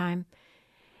long time,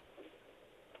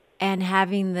 and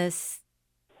having this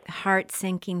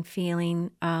heart-sinking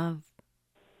feeling of,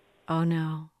 oh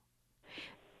no.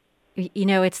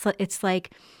 It's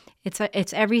like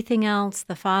it's everything else.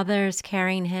 The father's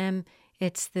carrying him.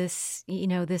 It's this,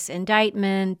 this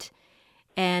indictment,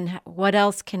 and what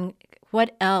else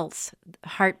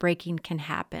heartbreaking can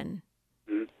happen?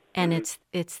 Mm-hmm. And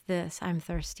it's this. I'm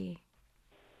thirsty.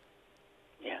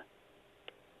 Yeah.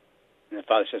 And the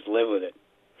father says, "Live with it.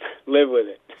 Live with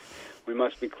it. We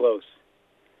must be close.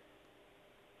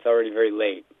 It's already very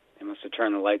late. They must have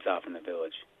turned the lights off in the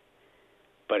village.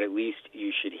 But at least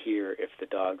you should hear if the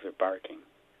dogs are barking.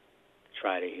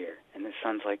 Try to hear." And the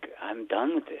son's like, "I'm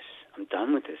done with this. I'm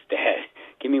done with this, Dad.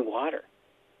 Give me water."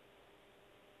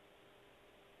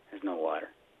 There's no water.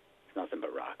 It's nothing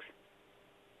but rocks.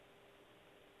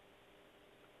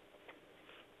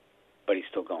 But he's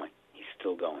still going. He's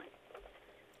still going.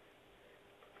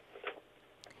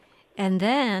 And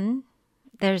then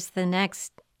there's the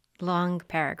next long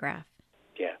paragraph.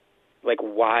 Yeah. Like,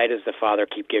 why does the father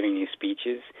keep giving these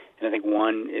speeches? And I think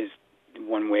one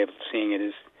way of seeing it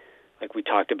is, like we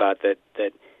talked about, that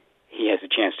he has a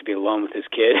chance to be alone with his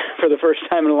kid for the first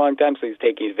time in a long time, so he's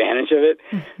taking advantage of it.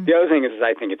 Mm-hmm. The other thing is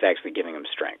I think it's actually giving him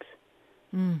strength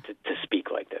to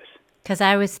speak like this. Because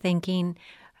I was thinking,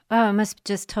 oh, it must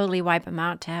just totally wipe him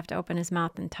out to have to open his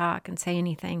mouth and talk and say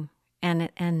anything.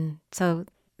 And so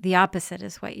the opposite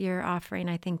is what you're offering.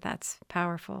 I think that's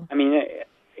powerful. I mean,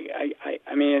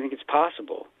 I think it's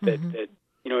possible that, mm-hmm. that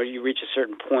you reach a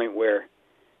certain point where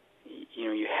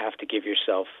you have to give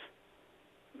yourself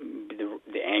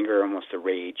the anger, almost the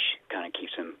rage, kind of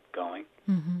keeps him going.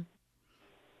 Mm-hmm.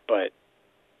 But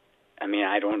I mean,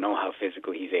 I don't know how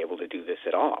physically he's able to do this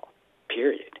at all.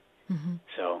 Period. Mm-hmm.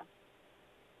 So,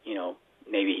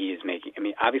 maybe he is making. I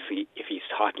mean, obviously, if he's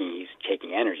talking, he's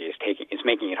taking energy. It's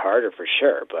making it harder for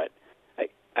sure. But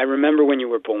I remember when you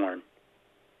were born.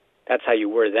 That's how you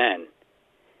were then.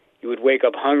 You would wake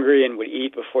up hungry and would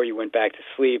eat before you went back to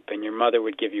sleep, and your mother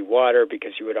would give you water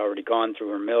because you had already gone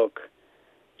through her milk.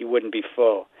 You wouldn't be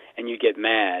full, and you'd get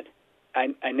mad.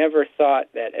 I never thought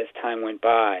that as time went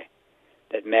by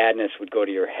that madness would go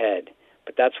to your head,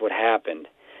 but that's what happened.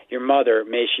 Your mother,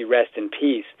 may she rest in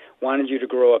peace, wanted you to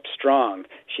grow up strong.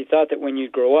 She thought that when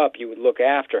you'd grow up, you would look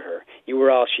after her. You were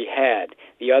all she had.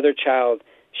 The other child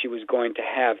she was going to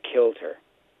have killed her,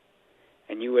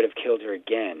 and you would have killed her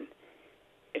again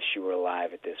if she were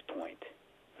alive at this point.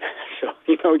 So,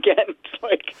 again, it's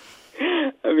like,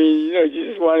 I mean, you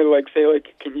just want to, say,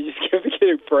 can you just give the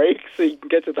kid a break so you can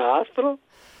get to the hospital?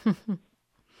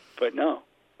 But no.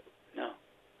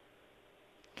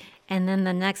 And then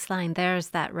the next line,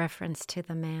 there's that reference to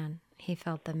the man. He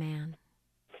felt the man.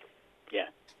 Yeah.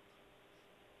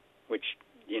 Which,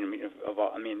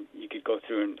 you could go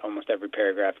through and almost every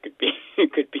paragraph could be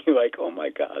like, oh my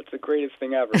God, it's the greatest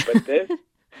thing ever. But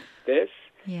this,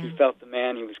 yeah. He felt the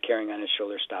man he was carrying on his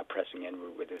shoulder stop pressing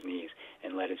inward with his knees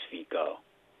and let his feet go.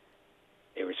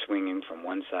 They were swinging from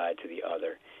one side to the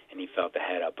other, and he felt the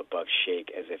head up above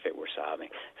shake as if it were sobbing.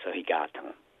 So he got to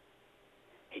him.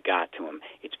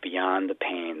 It's beyond the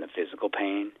pain, the physical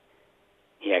pain.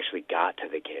 He actually got to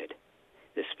the kid.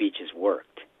 The speeches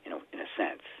worked, in a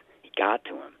sense. He got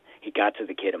to him. He got to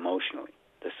the kid emotionally,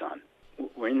 the son.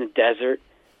 We're in the desert,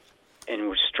 and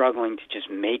we're struggling to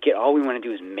just make it. All we want to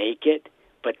do is make it,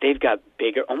 but they've got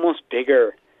almost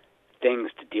bigger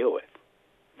things to deal with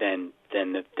than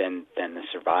the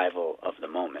survival of the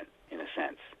moment, in a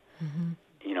sense. Mm-hmm.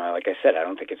 Like I said, I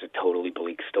don't think it's a totally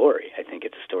bleak story. I think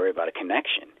it's a story about a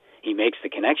connection. He makes the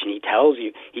connection. He tells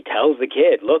the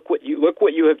kid, look what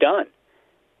you have done.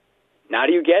 Now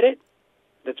do you get it?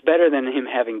 That's better than him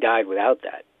having died without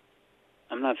that.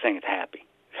 I'm not saying it's happy.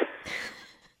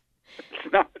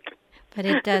 It's not. But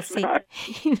it does.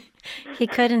 He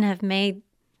couldn't have made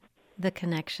the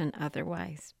connection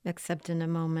otherwise, except in a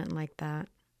moment like that.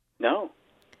 No.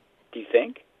 Do you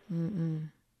think? Mm-mm.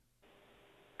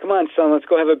 Come on, son, let's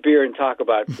go have a beer and talk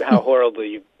about how horrible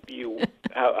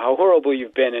how horrible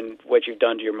you've been and what you've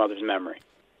done to your mother's memory,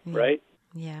 yeah. Right?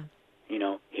 Yeah.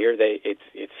 Here it's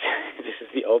this is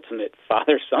the ultimate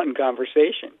father-son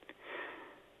conversation.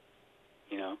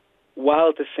 While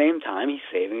at the same time he's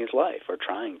saving his life, or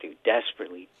trying to,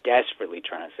 desperately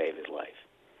trying to save his life.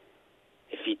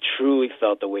 If he truly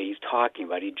felt the way he's talking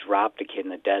about, he'd drop the kid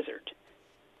in the desert.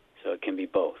 So it can be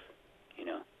both.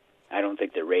 I don't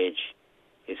think the rage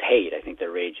is hate. I think the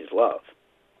rage is love.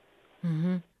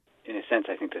 Mm-hmm. In a sense,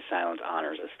 I think the silence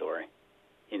honors a story.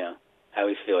 I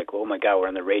always feel like, oh my God, we're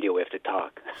on the radio, we have to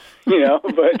talk,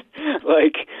 But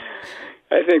like,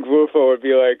 I think Rufo would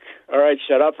be like, all right,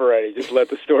 shut up already, just let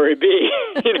the story be.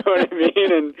 You know what I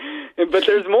mean? But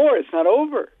there's more. It's not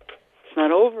over. It's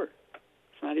not over.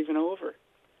 It's not even over.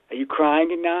 Are you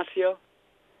crying, Ignacio?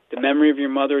 The memory of your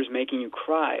mother is making you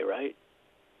cry, right?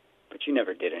 But you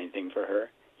never did anything for her.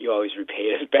 You always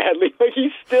repaid us badly. Like,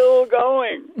 he's still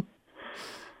going.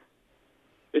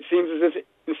 It seems as if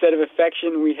instead of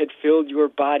affection, we had filled your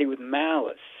body with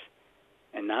malice.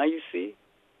 And now you see,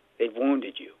 they've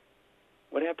wounded you.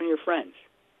 What happened to your friends?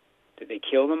 Did they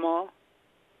kill them all?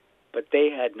 But they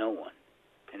had no one.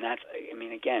 And that's, I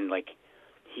mean, again, like,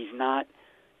 he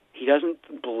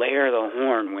doesn't blare the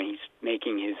horn when he's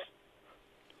making his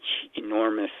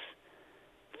enormous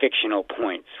fictional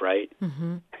points, right?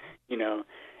 Mm-hmm.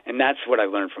 And that's what I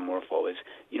learned from Rufo is,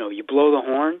 you blow the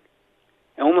horn,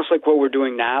 and almost like what we're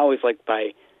doing now is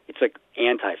it's like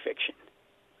anti-fiction.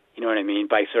 You know what I mean?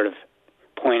 By sort of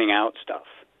pointing out stuff.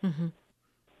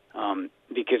 Mm-hmm.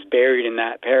 Because buried in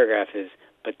that paragraph is,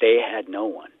 but they had no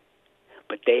one.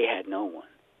 But they had no one.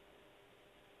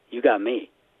 You got me.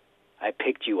 I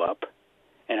picked you up,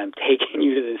 and I'm taking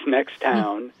you to this next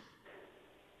town.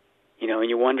 And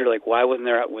you wonder, like, why wasn't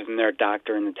there a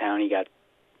doctor in the town he got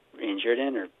injured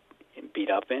in or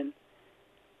beat up in?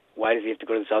 Why does he have to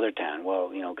go to this other town? Well,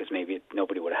 because maybe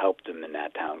nobody would have helped him in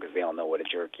that town because they all know what a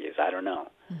jerk he is. I don't know.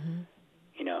 Mm-hmm.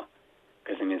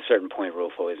 Because at a certain point,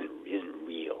 Rufo isn't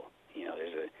real.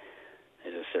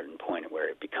 There's a certain point where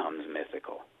it becomes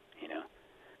mythical.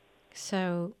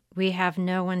 So we have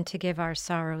no one to give our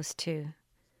sorrows to,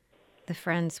 the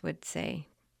friends would say.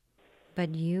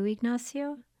 But you,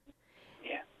 Ignacio?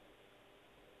 Yeah.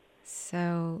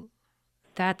 So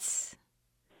that's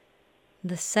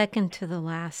the second to the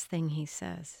last thing he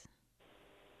says.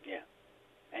 Yeah.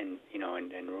 And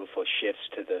Rufo shifts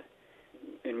to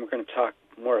and we're going to talk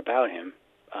more about him,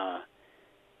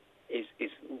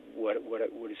 is what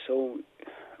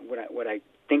I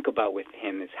think about with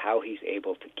him is how he's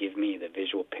able to give me the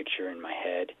visual picture in my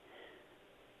head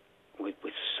with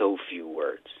so few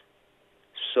words.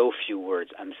 So few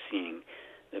words. I'm seeing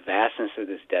the vastness of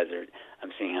this desert.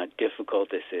 I'm seeing how difficult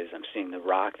this is. I'm seeing the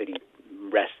rock that he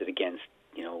rested against,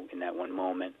 in that one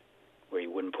moment where he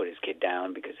wouldn't put his kid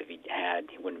down because if he had,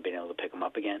 he wouldn't have been able to pick him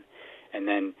up again. And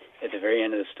then at the very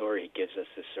end of the story, he gives us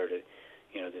this sort of,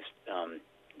 this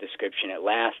description. At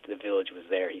last, the village was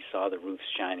there. He saw the roofs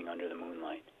shining under the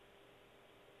moonlight.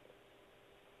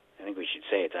 I think we should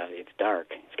say it's dark.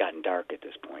 It's gotten dark at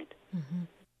this point. Mm-hmm.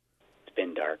 It's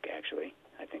been dark, actually,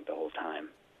 I think the whole time.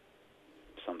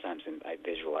 Sometimes I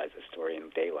visualize the story in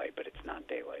daylight, but it's not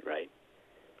daylight, right?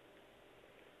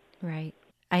 Right.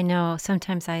 I know.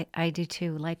 Sometimes I do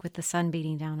too, like with the sun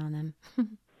beating down on them.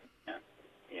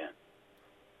 Yeah.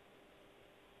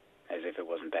 As if it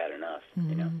wasn't bad enough,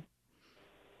 Mm-hmm.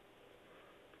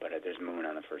 But there's moon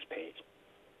on the first page.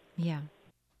 Yeah.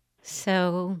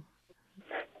 So,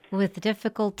 with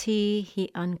difficulty,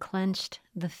 he unclenched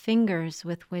the fingers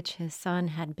with which his son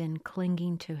had been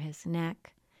clinging to his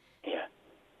neck. Yeah.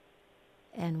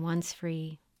 And once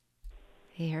free,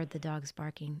 he heard the dogs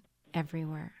barking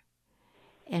everywhere.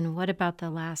 And what about the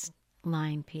last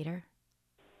line, Peter?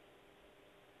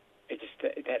 It just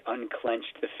that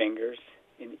unclenched the fingers.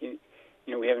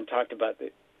 We haven't talked about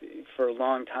that. For a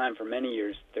long time, for many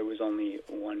years, there was only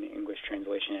one English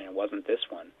translation, and it wasn't this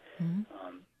one.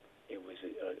 Mm-hmm. It was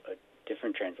a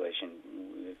different translation.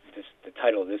 The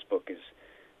title of this book is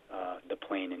The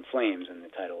Plain in Flames, and the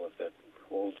title of the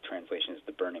old translation is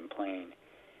The Burning Plain.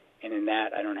 And in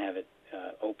that, I don't have it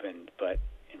opened but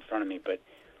in front of me, but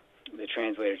the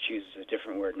translator chooses a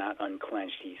different word, not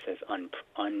unclenched. He says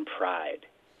unpried,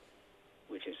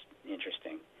 which is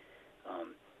interesting.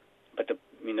 But the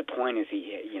point is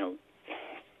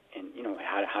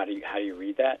how do you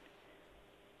read that?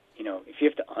 If you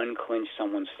have to unclench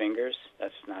someone's fingers,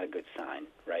 that's not a good sign,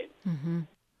 right? Mm-hmm.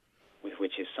 With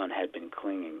which his son had been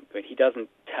clinging. But he doesn't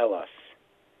tell us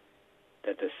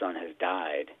that the son has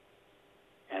died.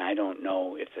 And I don't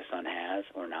know if the son has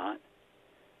or not,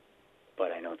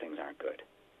 but I know things aren't good.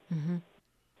 Mm-hmm.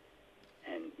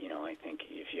 And, I think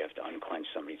if you have to unclench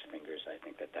somebody's fingers, I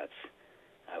think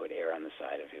I would err on the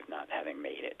side of his not having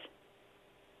made it.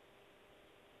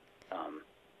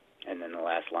 And then the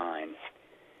last line,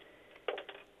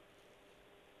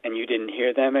 and you didn't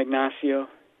hear them, Ignacio?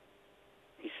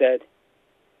 He said,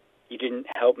 you didn't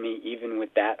help me even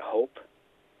with that hope?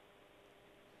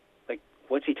 Like,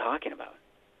 what's he talking about?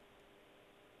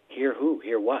 Hear who?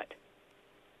 Hear what?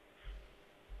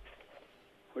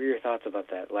 What are your thoughts about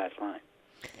that last line?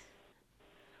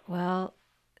 Well,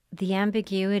 the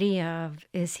ambiguity of,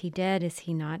 is he dead, is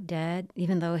he not dead,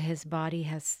 even though his body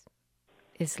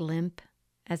is limp,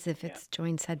 as if its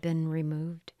joints had been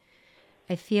removed.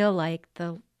 I feel like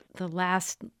the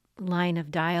last line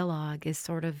of dialogue is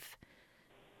sort of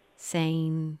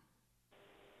saying,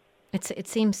 it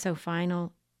seems so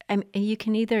final. You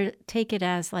can either take it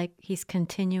as like he's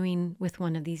continuing with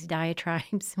one of these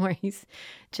diatribes where he's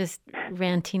just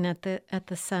ranting at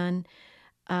the sun,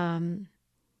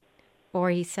 or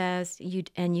he says, you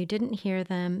didn't hear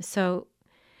them. So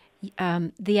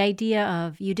the idea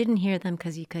of you didn't hear them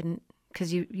because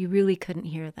you really couldn't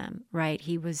hear them, right?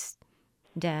 He was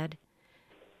dead.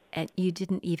 And you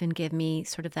didn't even give me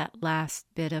sort of that last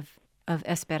bit of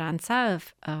esperanza,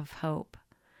 of hope.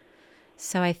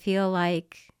 So I feel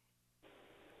like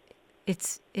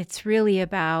it's really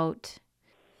about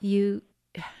you.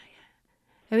 I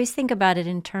always think about it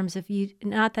in terms of you,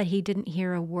 not that he didn't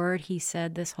hear a word he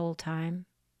said this whole time,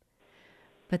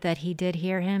 but that he did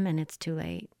hear him and it's too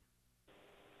late.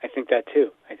 I think that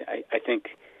too. I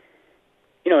think,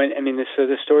 so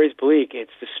the story's bleak,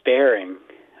 it's despairing.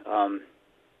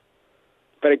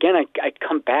 But again, I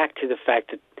come back to the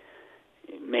fact that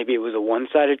maybe it was a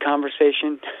one-sided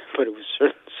conversation, but it was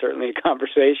certainly a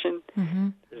conversation. Mm-hmm.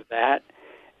 There's that.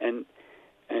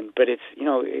 But it's,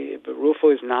 but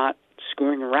Rulfo is not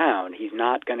screwing around. He's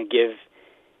not going to give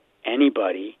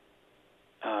anybody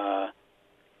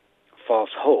false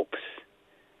hopes.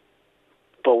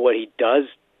 But what he does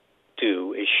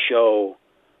do is show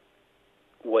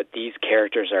what these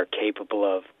characters are capable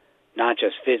of, not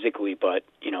just physically, but,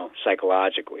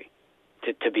 psychologically,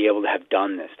 to be able to have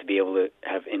done this, to be able to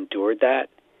have endured that.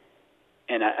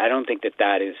 And I don't think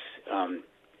that is,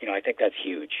 I think that's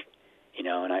huge,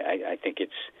 and I think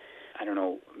it's, I don't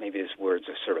know, maybe this word's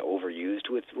sort of overused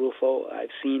with Rulfo, I've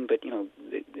seen, but,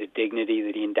 the dignity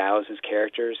that he endows his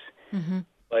characters. Mm-hmm.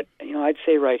 But, I'd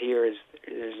say right here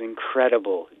there's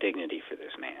incredible dignity for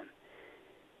this man.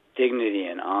 Dignity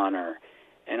and honor,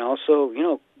 and also,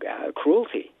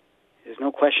 cruelty. There's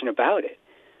no question about it.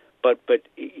 But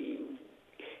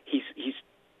he's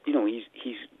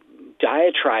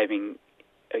diatribing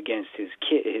against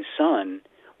his son,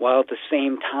 while at the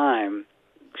same time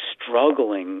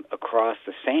struggling across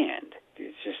the sand.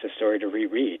 It's just a story to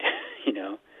reread,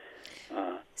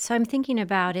 So I'm thinking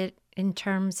about it in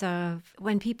terms of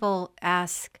when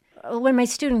my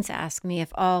students ask me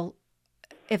if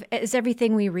is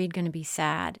everything we read going to be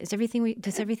sad? Does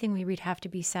everything we read have to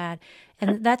be sad?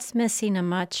 And that's missing a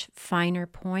much finer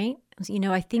point.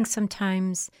 I think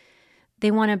sometimes they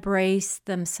want to brace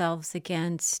themselves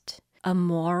against a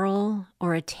moral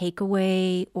or a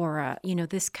takeaway or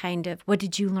this kind of, what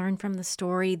did you learn from the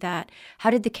story? How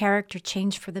did the character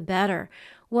change for the better?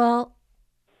 Well,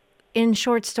 in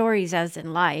short stories, as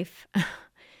in life,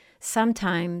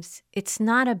 sometimes it's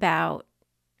not about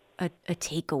a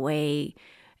takeaway.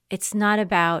 It's not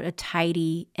about a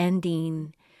tidy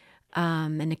ending,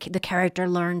 and the character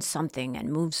learns something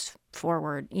and moves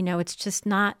forward. It's just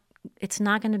not. It's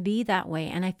not going to be that way.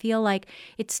 And I feel like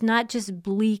it's not just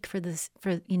bleak for this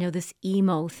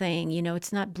emo thing.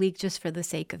 It's not bleak just for the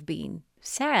sake of being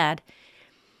sad.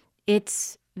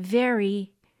 It's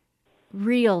very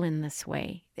real in this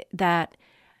way that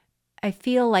I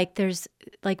feel like there's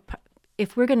like,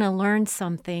 if we're going to learn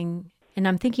something, and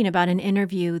I'm thinking about an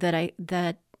interview that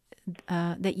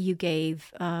you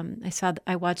gave.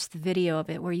 I watched the video of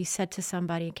it where you said to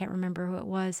somebody, I can't remember who it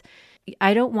was,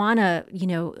 I don't want to,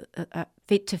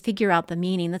 to figure out the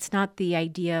meaning. That's not the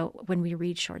idea when we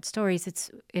read short stories.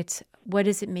 It's what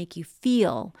does it make you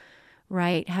feel,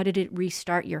 right? How did it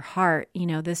restart your heart?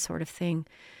 This sort of thing.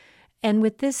 And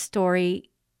with this story,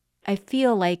 I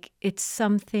feel like it's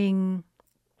something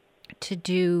to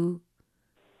do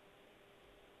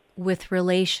with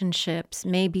relationships,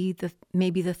 maybe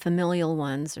the familial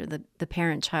ones or the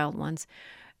parent-child ones,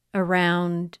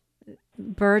 around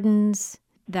burdens,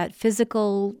 that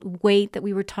physical weight that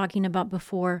we were talking about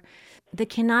before, that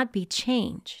cannot be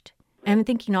changed. I'm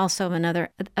thinking also of another,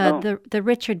 the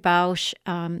Richard Bausch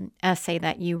essay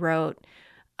that you wrote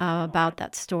about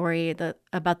that story,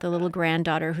 about the little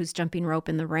granddaughter who's jumping rope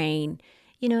in the rain.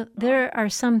 There are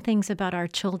some things about our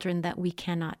children that we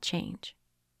cannot change.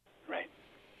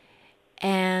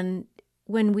 And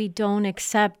when we don't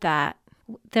accept that,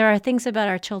 there are things about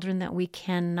our children that we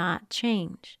cannot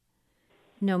change,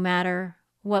 no matter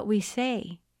what we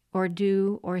say or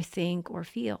do or think or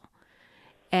feel.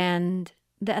 And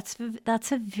that's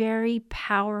a very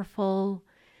powerful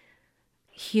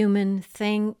human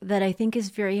thing that I think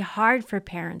is very hard for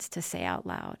parents to say out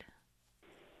loud.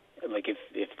 Like if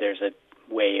there's a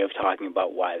way of talking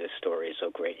about why this story is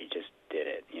so great. You just did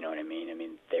it. You know what I mean? I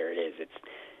mean, there it is. It's,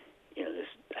 this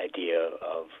idea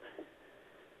of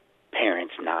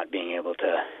parents not being able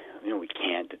to, we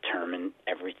can't determine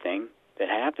everything that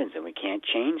happens, and we can't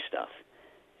change stuff.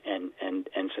 And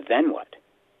so then what?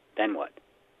 Then what?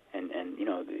 And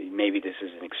maybe this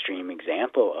is an extreme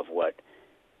example of what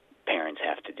parents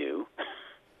have to do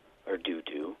or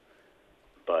do,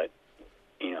 but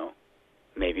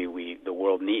maybe the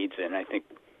world needs, and I think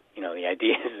the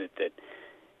idea is that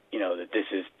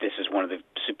this is one of the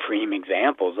supreme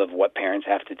examples of what parents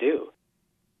have to do.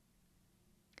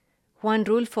 Juan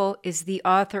Rulfo is the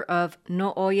author of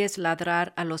No oyes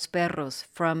ladrar a los perros,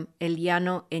 from El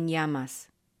Llano en Llamas.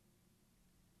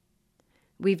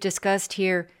 We've discussed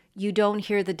here You Don't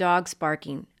Hear the Dogs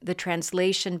Barking, the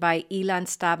translation by Ilan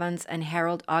Stavans and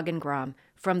Harold Augengram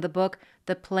from the book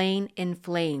The Plain in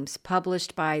Flames,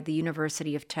 published by the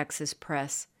University of Texas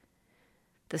Press.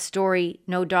 The story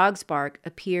No Dogs Bark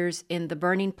appears in The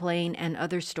Burning Plain and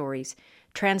Other Stories,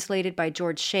 translated by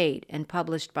George Shade and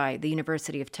published by the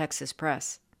University of Texas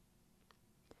Press.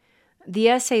 The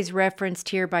essays referenced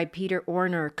here by Peter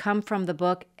Orner come from the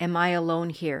book Am I Alone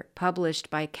Here?, published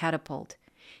by Catapult.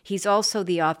 He's also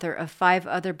the author of 5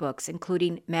 other books,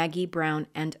 including Maggie Brown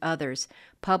and Others,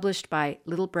 published by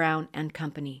Little Brown and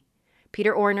Company.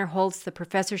 Peter Orner holds the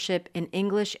professorship in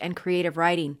English and Creative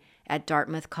Writing at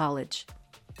Dartmouth College.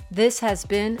 This has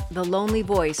been The Lonely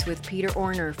Voice with Peter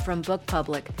Orner from Book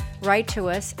Public. Write to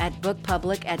us at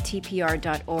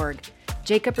bookpublic@tpr.org.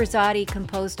 Jacob Rosati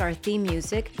composed our theme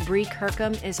music. Bree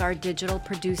Kirkham is our digital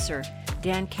producer.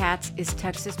 Dan Katz is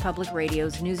Texas Public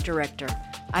Radio's news director.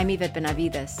 I'm Yvette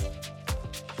Benavides.